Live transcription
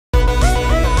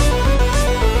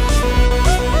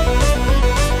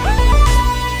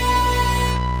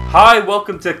Hi,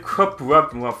 welcome to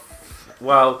Cuppa.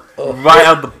 Well, right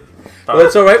out the... Well,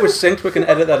 it's alright, we're synced, we can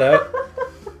edit that out.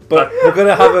 But we're going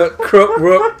to have a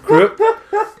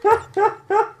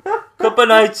Cuppa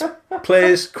Nights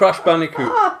plays Crash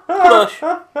Bandicoot. Plush.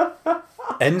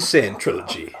 Sane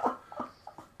Trilogy.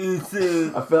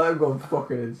 Insane. I feel like I'm going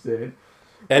fucking insane.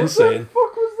 Insane.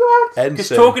 What the fuck was that?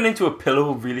 Just talking into a pillow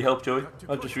will really help, Joey.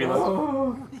 I just realised.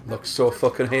 Oh. Looks so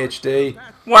fucking HD.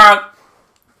 Wow.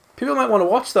 People might want to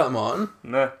watch that, Martin.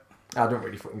 Nah. I don't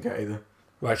really fucking care either.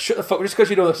 Right, shut the fuck. Just because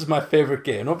you know this is my favourite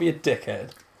game. Don't be a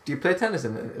dickhead. Do you play tennis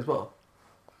in it as well?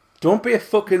 Don't be a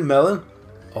fucking melon.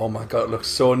 Oh my god, it looks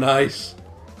so nice.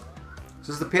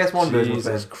 So it's the PS1 version of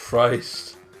Jesus it.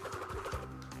 Christ.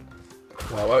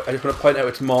 Wow, I just want to point out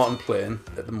it's Martin playing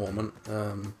at the moment.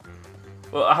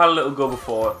 Well, I had a little go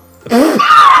before.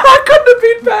 I couldn't have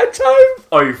been bad time.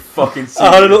 Oh, you fucking serious?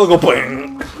 I had a little go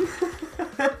boing.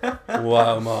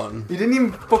 Wow, Martin. You didn't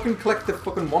even fucking collect the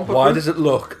fucking Wumpa Why fruit. does it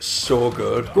look so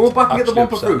good? Go back and get the Actually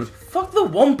Wumpa upsetting. fruit. Fuck the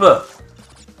Wumpa.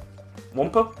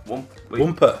 Wumpa? Wait.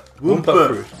 Wumpa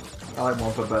fruit. I like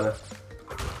Wumpa better.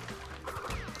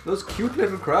 Those cute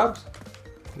little crabs.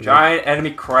 Giant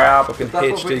enemy crab. Fucking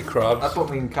That's HD crabs. That's what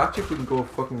we can catch if we can go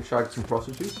fucking shag some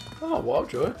prostitutes. Oh, wow,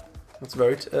 Joey. That's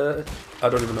very... I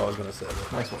don't even know what I was going to say.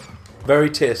 But Nice one. very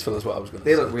tasteful is what I was going to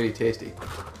say. They look really tasty.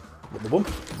 With the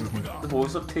Wumpa. The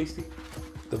always look tasty.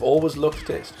 They've always looked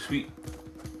tasty. Sweet.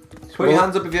 Put your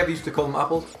hands up if you ever used to call them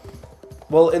apples.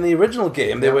 Well, in the original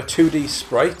game, they were 2D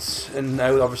sprites, and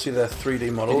now obviously they're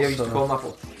 3D models. Did you ever used to call them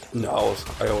apples? No,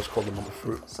 I always called them Wumpa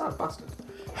fruit. Sad bastard.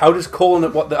 How does calling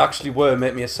it what they actually were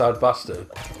make me a sad bastard?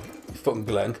 You fucking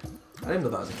Glenn. I didn't know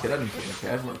that as a kid. I didn't fucking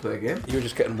care. I just want to play a game. You were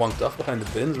just getting wanked off behind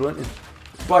the bins, weren't you?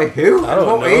 By who? I don't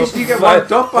What know. age do you get By-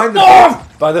 wanked up behind the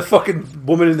bins? By the fucking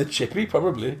woman in the chippy,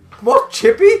 probably. What,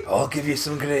 Chippy? I'll give you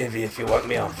some gravy if you wank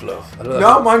me off, love. I don't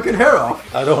No, man can hair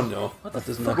off. I don't know. That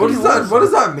doesn't make What any is that? sense. What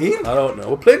does that mean? I don't know.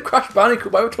 We're playing Crash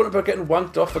Bandicoot. Why are we talking about getting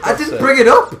wanked off? For I God's didn't sake? bring it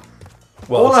up.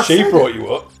 Well, all I she said- brought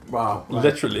you up. Wow. Right.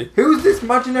 Literally. Who's this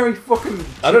imaginary fucking?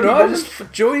 I don't know. Chippy I woman?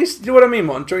 just Joey. You know what I mean,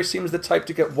 man? Joey seems the type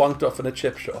to get wanked off in a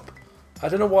chip shop. I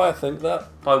don't know why I think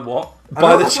that. By what? I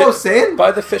know, that's what I was saying.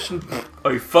 By the fish and. Oh,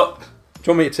 you fuck. Do you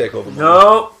want me to take over? Man?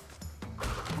 No.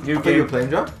 New I thought you were game. playing,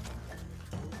 John.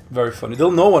 Very funny.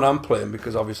 They'll know when I'm playing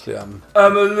because obviously I'm.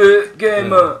 I'm a lit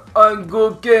gamer. I'm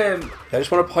good game. I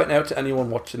just want to point out to anyone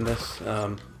watching this.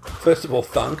 First of all,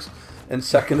 thanks, and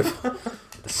second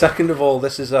of all,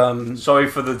 this is Sorry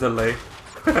for the delay.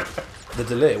 the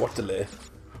delay. What delay?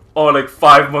 Oh, like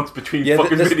 5 months between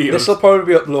fucking videos. This will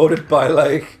probably be uploaded by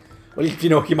like. Well, you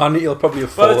know, humanity will probably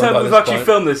have By fallen the time by we've this actually point.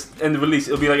 filmed this and released,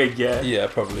 it'll be like a year. Yeah,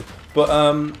 probably. But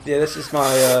yeah, this is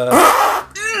my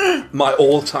my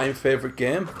all-time favorite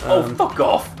game. Oh, fuck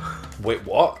off. Wait,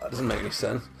 what? That doesn't make any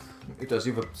sense. It does.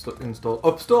 You've installed.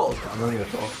 Upstalled. I'm only gonna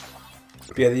talk.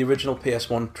 But yeah, the original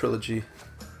PS1 trilogy.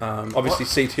 Obviously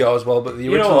CTR as well, but the You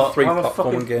know original what? 3 Why am I platforming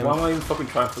fucking- games. Why am I even fucking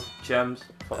trying for gems?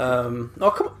 Fuck.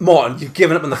 Oh come on, Martin! You've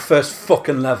given up on the first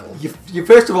fucking level. You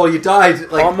first of all, you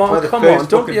died like. Oh by Martin, the come first on!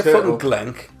 Don't be a turtle. fucking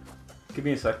glenk. Give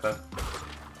me a sec then.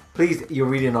 Please, you're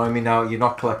really annoying me now. You're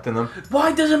not collecting them.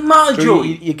 Why does it matter, So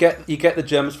Joey? you get the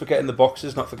gems for getting the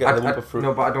boxes, not for getting the Wumpa fruit.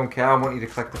 No, but I don't care. I want you to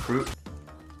collect the fruit.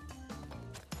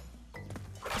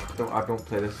 I don't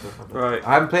play this stuff. Right.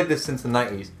 I haven't played this since the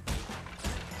 90s.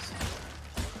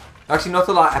 Actually, not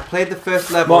a lie. I played the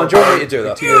first level. Martin, do you want me to do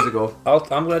that? 2 years ago.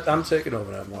 I'm taking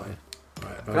over now, Martin.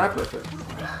 Right, Can I play it?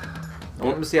 I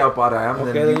want to see how bad I am. Okay,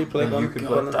 and then then you play then one. you can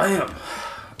Go on play. then.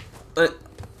 Damn.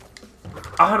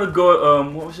 I had a go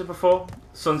at, what was it before?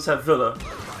 Sunset Villa.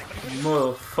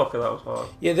 Motherfucker, that was hard.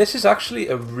 Yeah, this is actually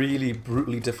a really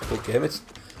brutally difficult game. It's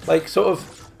like sort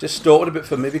of distorted a bit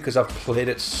for me because I've played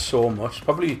it so much.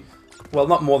 Probably, well,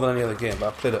 not more than any other game, but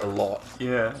I've played it a lot.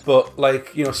 Yeah. But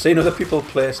like, you know, seeing other people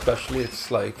play especially,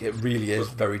 it's like, it really is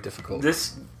very difficult.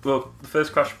 The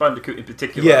first Crash Bandicoot in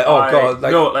particular. Yeah, oh god.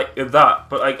 Like, no, like that,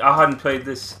 but like I hadn't played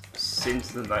this since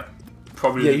the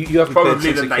probably. yeah, you haven't probably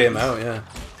played since the it came 90s. out, yeah.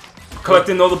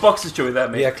 Collecting all the boxes, Joey, there,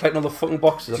 mate. Yeah, collecting all the fucking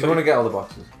boxes. Do you want to get all the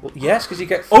boxes? Well, yes, because you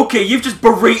get... Okay, you've just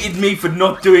berated me for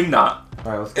not doing that.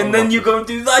 Alright, let's And then you go and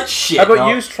do that shit. How about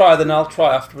No. you try, then I'll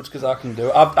try afterwards because I can do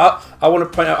it. I want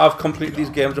to point out I've completed these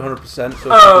games 100%. So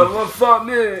Oh, well, fuck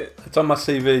me. it's on my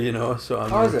CV, you know. So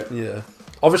Oh, is it? Yeah.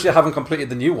 Obviously, I haven't completed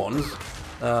the new ones,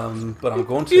 but I'm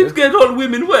going You'd to. get all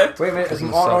women wet. Wait a minute, Doesn't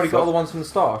hasn't Martin already sound got all fun. the ones from the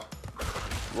start?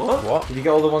 What? What? Did you get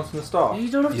all the ones from the start? You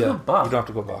don't have to Yeah, go you back. don't have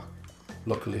to go back.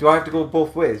 Luckily, Do I have to go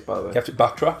both ways, by the way? you have to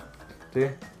backtrack. Do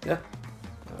you? Yeah.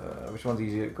 which one's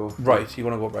easier to go? Right, you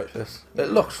want to go right first. It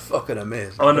looks fucking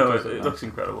amazing. Oh no, it looks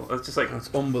incredible. It's just like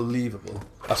it's unbelievable.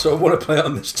 I sort of want to play it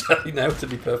on this telly now, to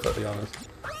be perfectly honest.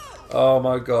 Oh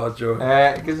my god, Joe.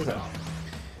 Gives us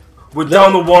we're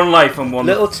down to one life and one.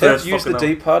 Little tip: use the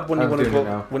D-pad when you want to go.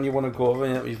 Now. When you want to go over,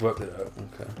 yeah, you've worked it out.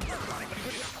 Okay.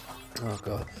 Oh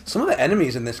god, some of the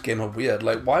enemies in this game are weird.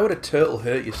 Like, why would a turtle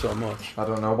hurt you so much? I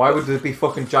don't know. Why would there be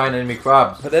fucking giant enemy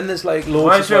crabs? But then there's like loads.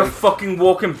 Why is there of, a fucking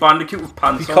walking bandicoot with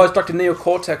pants because on? Dr.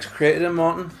 Neocortex created him,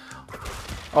 Martin.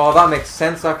 Oh, that makes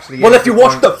sense actually. Well, if you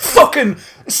watched the fucking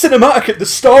cinematic at the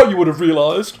start, you would have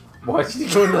realised. Why did you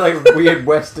go into like weird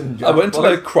western jump? I went to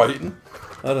like Crichton.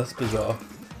 Oh, that's bizarre.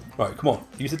 Right, come on,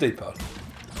 use the D-pad.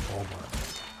 Oh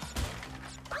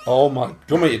my. Oh my. Do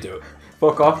you want me to do it?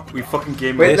 Fuck off. We fucking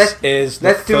game. Wait, This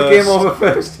let's do game over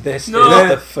first. This No. is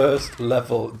the first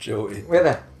level, Joey. Wait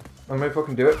there. I'm gonna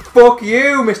fucking do it. Fuck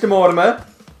you, Mr. Mortimer.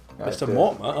 Mr.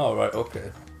 Mortimer? Oh, right,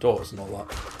 okay. Doors and all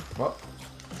that. What?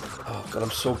 Oh, God,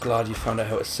 I'm so glad you found out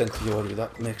how to sync the audio.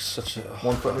 That makes such a...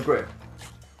 One foot in the grave.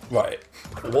 Right.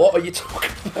 What are you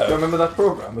talking Do you about? remember that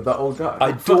program with that old guy?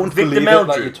 I don't Victor believe it Meldrew.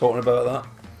 that you're talking about that.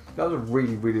 That was a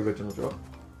really, really original joke.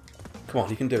 Come on,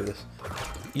 you can do this.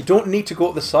 You don't need to go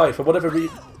to the side for whatever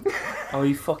reason. Oh,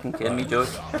 you fucking kidding me, dude?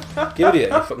 Give it here,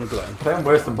 you fucking Glenn. I'm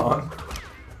worse than mine.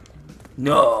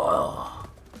 No.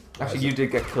 Actually, you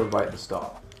did get killed right at the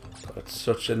start. It's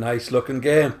such a nice looking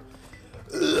game.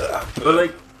 But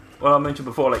like, well, I mentioned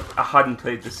before, like I hadn't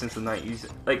played this since the 90s.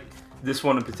 Like this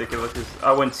one in particular, because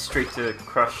I went straight to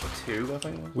Crash 2, I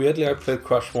think. Weirdly, I played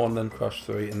Crash 1, then Crash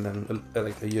 3, and then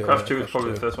like a year Crash later, 2 is probably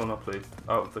 2. the first one I played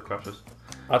out of the Crashes.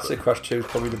 I'd say Crash 2 is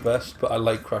probably the best, but I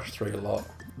like Crash 3 a lot.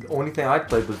 The only thing I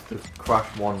played was the Crash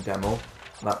 1 demo.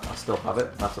 That I still have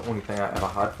it. That's the only thing I ever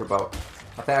had for about...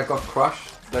 I think I got Crash,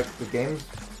 like the games,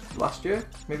 last year?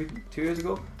 Maybe 2 years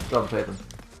ago? Still haven't played them.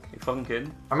 You fucking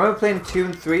kidding? I remember playing 2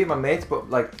 and 3 with my mates, but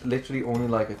like literally only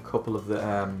like a couple of the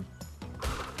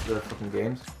fucking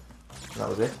games. And that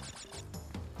was it.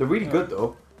 They're really good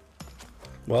though.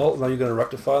 Well, now you're going to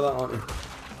rectify that, aren't you?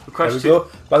 Crash There we 2. go.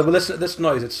 By the way, listen to this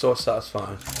noise, it's so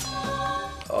satisfying.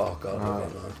 Oh god, Oh.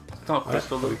 okay, man. It's not Right,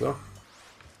 crystal. there we go.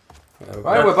 There we go.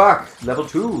 Right, we're back. Level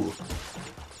 2.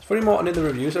 It's funny, Martin, in the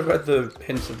reviews I've read the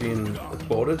hints have been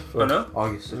applauded. For... I know.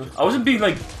 Oh, you such I wasn't being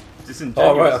like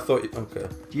disingenuous. Oh, right, I thought you... Okay.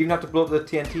 Do you even have to blow up the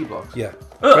TNT blocks? Yeah.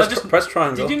 Oh, press, I just, press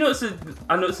triangle. did you notice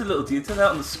I noticed a little detail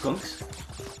out on the skunks?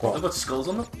 What? They've got skulls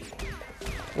on them.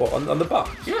 What, on the back?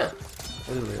 Yeah.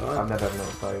 I've never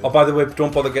noticed that. Oh, by the way,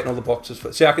 don't bother getting all the boxes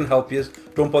for... See, I can help you.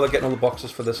 Don't bother getting all the boxes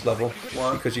for this level.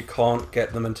 Why? Because you can't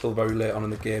get them until very late on in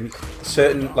the game.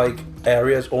 Certain, like,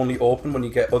 areas only open when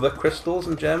you get other crystals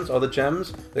and gems, or the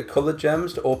gems, the coloured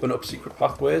gems, to open up secret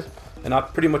pathways. And I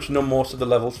pretty much know most of the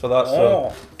levels for that,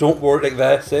 so don't worry, like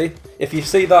there, see? If you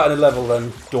see that in a level,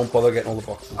 then don't bother getting all the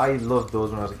boxes. I loved those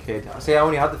when I was a kid. See, I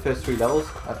only had the first 3 levels,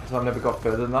 so I've never got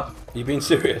further than that. You being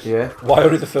serious? Yeah. Why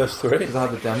only the first 3? Because I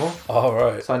had the demo, Oh,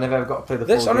 right. so I never ever got to play the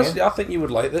This, full honestly, game. I think you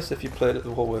would like this if you played it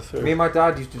the whole way through. Me and my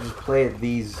dad used to just play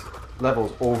these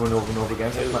levels over and over and over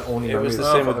again. So it's my only It memory. was the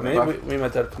of same with fucking me. Crash. Me and my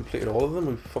dad completed all of them.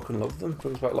 We fucking loved them.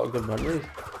 Brings back a lot of good memories.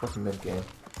 Fucking mid game.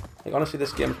 Like, honestly,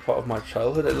 this game is part of my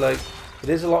childhood. It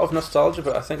is a lot of nostalgia,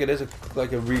 but I think it is a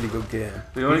really good game.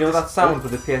 The You only know that sound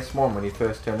with the PS1 when you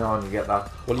first turn it on, you get that.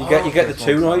 Well, you get the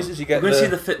two noises. You You're get going to see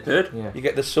the the Fitbird. Yeah. you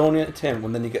get the Sony Entertainment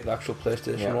one, then you get the actual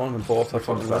PlayStation Yeah. one, and both are Which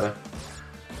one's fucking better?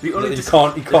 The only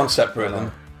You can't separate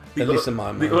them. the At least in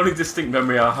my mind. The only distinct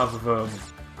memory I have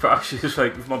of Crash is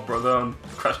like with my brother on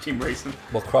Crash Team Racing.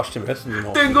 Well, Crash Team Racing, you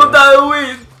know. Dingo that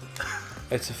win!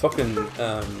 It's a fucking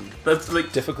That's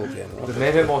like. difficult game. They've Right?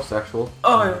 made it more sexual.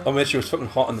 Oh yeah. I mean, she was fucking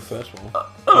hot in the first one.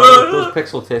 Those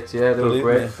pixel tits, yeah, they were Believe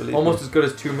great. me, believe Almost me. as good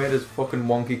as Tomb Raider's fucking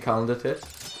wonky calendar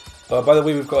tits. By the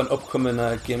way, we've got an upcoming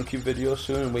GameCube video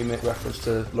soon, and we make reference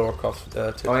to Laura Croft's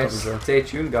tits. Oh, coming yes. through. Stay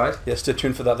tuned, guys. Yeah, stay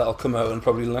tuned for that. That'll come out in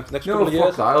probably the next No, couple of fuck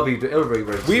years. that. It'll be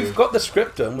very We've soon. got the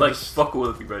script done. Like fuck will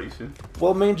it be ready soon?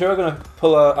 Well, me and Joe are going to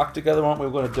pull our act together, aren't we?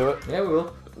 We're going to do it. Yeah, we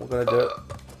will. We're going to do it.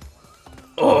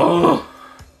 Oh.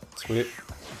 Sweet.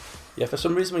 Yeah, for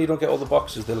some reason when you don't get all the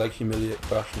boxes, they like humiliate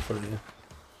Crash in front of you.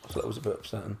 So that was a bit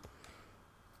upsetting.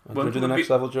 Do you want to do the next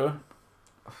level, Joe?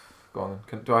 Go on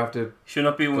then. Do I have to Should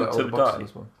not be get able all the to boxes die. in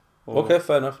this one? Or- Okay,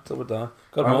 fair enough. Till we're done.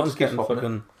 God, I'll Martin's just keep getting swapping it.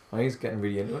 fucking... Oh, he's getting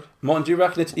really into it. Martin, do you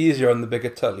reckon it's easier on the bigger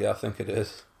telly? I think it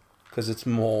is. Because it's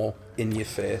more in your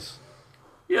face.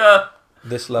 Yeah.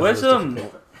 This level Where's is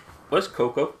difficult. Where's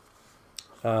Coco?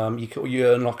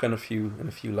 You unlock in a few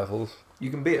levels. You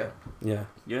can beat her. Yeah.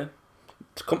 Yeah.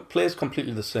 It plays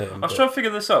completely the same. I was but trying to figure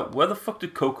this out. Where the fuck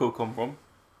did Coco come from?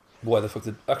 Where the fuck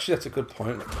did... Actually, that's a good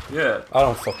point. Yeah. I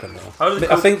don't fucking know. How does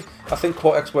I think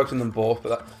Cortex works in them both,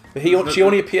 but she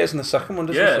only appears in the second one,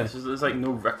 doesn't yeah, she? there's like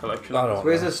no recollection. I don't know. So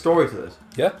is there a story to this?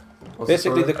 Yeah. What's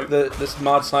Basically, the story? this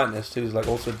mad scientist, who's like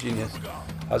also a genius,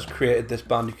 has created this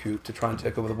bandicoot to try and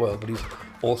take over the world, but he's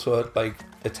also like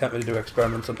attempted to do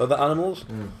experiments on other animals.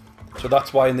 So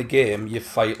that's why in the game you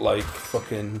fight like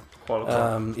fucking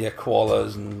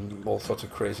koalas and all sorts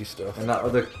of crazy stuff. And that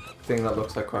other thing that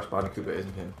looks like Crash Bandicoot but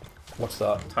isn't him. What's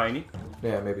that? Tiny.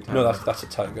 Yeah, maybe tiny. No, that's a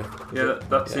tiger. Yeah,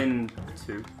 that's in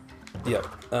 2. Yeah,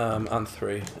 and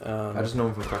 3. I just know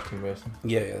him from Crash Team Racing.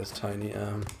 Yeah, there's tiny.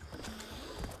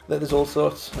 There's all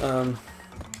sorts.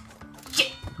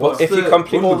 Well, if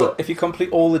you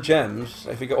complete all the gems,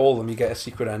 if you get all of them, you get a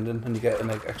secret ending and you get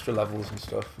like extra levels and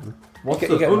stuff. What's the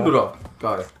Gundura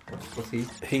guy? What's he?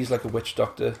 He's like a witch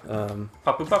doctor.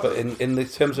 Papa. But in the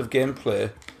terms of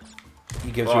gameplay, he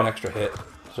gives you an extra hit.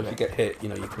 So if you get hit, you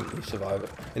survive it.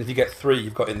 And if you get 3,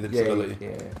 you've got invincibility.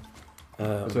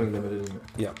 Yeah. It's only limited, isn't it?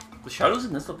 Yeah. The shadows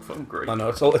in this look fucking great. I know,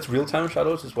 it's real time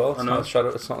shadows as well. It's I know. not shadow.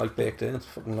 It's not like baked in. It's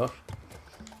fucking lush.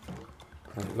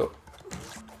 There you go.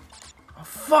 Oh,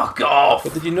 fuck off!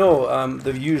 But did you know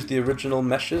they've used the original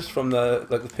meshes from the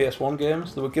PS1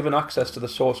 games? They were given access to the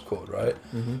source code, right?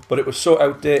 But it was so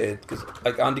outdated because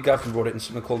like Andy Gavin wrote it in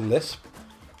something called Lisp,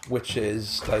 which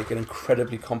is like an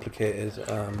incredibly complicated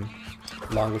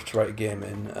language to write a game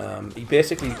in. He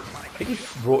basically, I think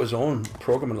he wrote his own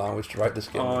programming language to write this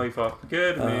game. Oh, you fucking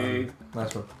good me.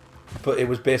 Nice one. But it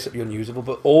was basically unusable.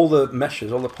 But all the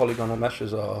meshes, all the polygonal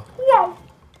meshes are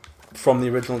from the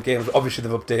original games. Obviously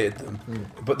they've updated them,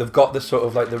 but they've got the sort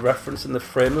of like the reference in the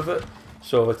frame of it,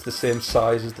 so it's the same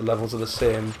size as the levels are the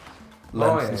same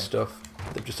length and stuff.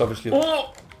 They've just obviously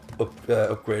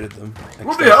upgraded them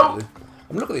extensively.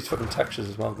 I'm looking at these fucking textures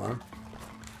as well, man.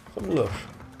 Fucking lush.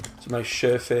 Some nice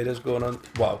sheer faders going on.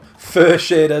 Wow, fur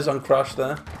shaders on Crash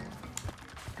there.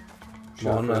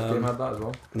 Sure, first game had that as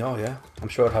well. No, yeah, I'm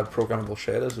sure it had programmable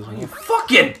shaders as well. You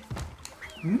fucking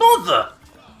mother!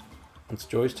 It's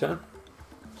Joy's turn.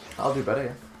 I'll do better,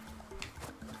 yeah.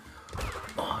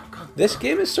 Oh, God. This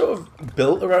game is sort of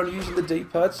built around using the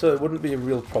D-pad, so it wouldn't be a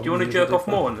real problem. Do you want to using jerk the off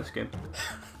D-pad. more in this game?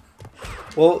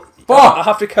 Well, Fuck! I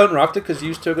have to counteract it because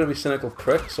you two are going to be cynical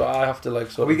pricks, so I have to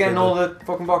like sort Are we of getting give all it- the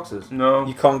fucking boxes? No.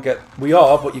 You can't get. We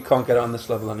are, but you can't get it on this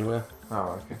level anyway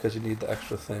Oh, okay. because you need the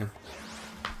extra thing.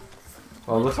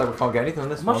 Well, it looks like we can't get anything on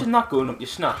this Imagine that going up your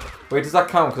snap. Wait, does that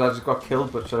count? Because I just got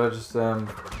killed, but should I just,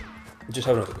 Just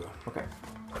have another go. Okay.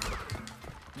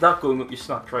 That going up your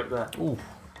snap right there. Ooh,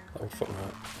 that would fucking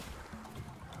hurt.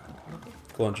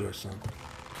 Go on, Joyce, son.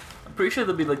 I'm pretty sure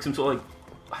there'd be like some sort of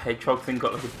like hedgehog thing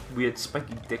got like a weird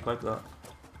spiky dick like that.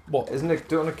 What? Isn't it,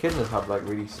 don't echidnas have like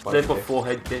really spiky They've got dicks? 4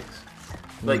 head dicks.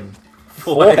 Like,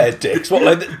 Forehead dicks?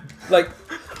 What, like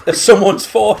someone's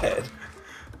forehead?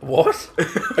 What?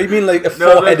 Oh, you mean like a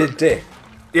No, four-headed dick?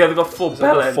 Yeah, they've got 4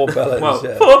 bell ends. 4 bell ends, Well,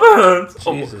 yeah. 4 bell ends!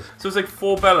 Jesus. So it's like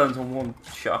 4 bell ends on one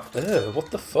shaft. Ew,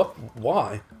 what the fuck?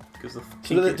 Why? Because the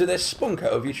So do they spunk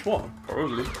out of each one?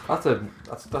 probably. That's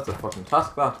a fucking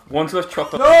task, that. One's got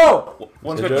chocolate. No!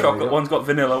 One's So got do- chocolate, one's got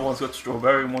vanilla, one's got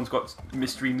strawberry, and one's got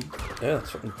mystery meat. Yeah,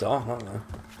 that's fucking dark, aren't they?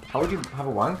 How would you have a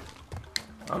wank?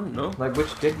 I don't know. Like,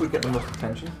 which dick would get the most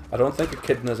attention? I don't think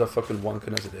echidnas are fucking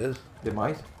wanking as it is. They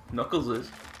might. Knuckles is.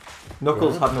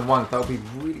 Knuckles Yeah. having a wank, that would be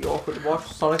really awkward to watch.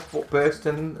 Sonic burst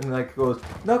in and like goes,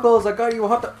 Knuckles, I got you a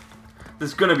hot dog.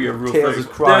 There's gonna be a rule Tails 34. is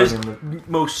crying There's in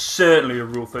most certainly a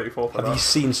rule 34 for Have you that.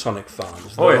 seen Sonic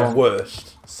fans? Oh, They're yeah. the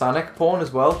worst. Sonic porn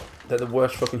as well. They're the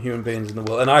worst fucking human beings in the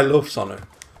world. And I love Sonic.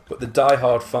 But the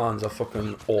die-hard fans are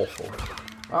fucking awful.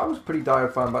 I was pretty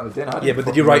diehard fan back in the day. Yeah, but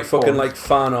did you write fucking like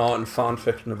fan art and fan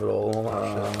fiction of it all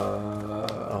that shit?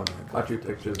 Oh my I drew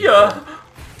pictures. Yeah!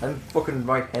 And fucking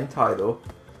write hentai though.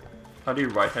 How do you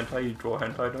write hentai? You draw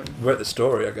hentai, don't you? Write the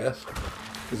story, I guess.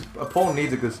 Because a porn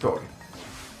needs a good story.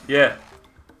 Yeah.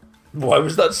 Why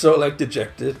was that so like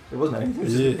dejected? It wasn't anything. It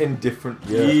was Yeah. just indifferent.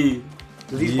 Yeah.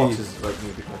 So these Yeah. boxes like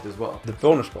need to collect as well. The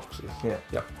bonus boxes. Yeah.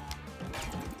 Yep.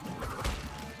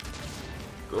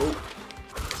 Go.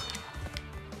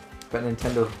 Bet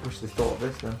Nintendo wish they thought of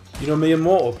this then. You know,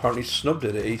 Miyamoto apparently snubbed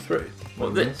it at E3.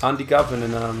 What this? Andy Gavin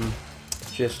and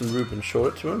Jason Rubin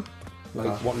showed it to him, like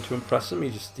Ah. wanting to impress him. He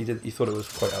thought it was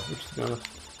quite average, to be honest.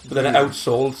 But then it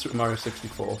outsold Super Mario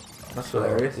 64. That's So,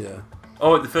 hilarious. Yeah.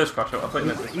 Oh, the first Crash out. I thought you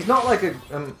meant this. He's not like a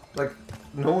like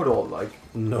know-it-all like.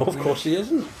 No, of course he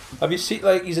isn't. Have you seen,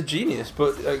 like, he's a genius,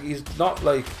 but like, he's not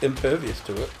like impervious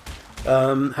to it.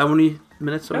 How many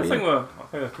minutes are I we? think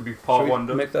that could be part Should we 1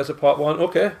 done. make that as a part 1?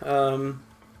 Okay.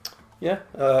 Yeah.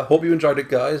 Hope you enjoyed it,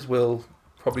 guys. We'll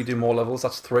probably do more levels.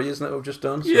 That's 3, isn't it? We've just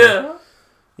done. So, Yeah.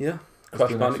 Yeah. Crash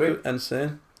do next Bandicoot and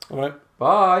Sane. Alright.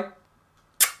 Bye.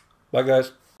 Bye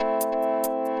guys.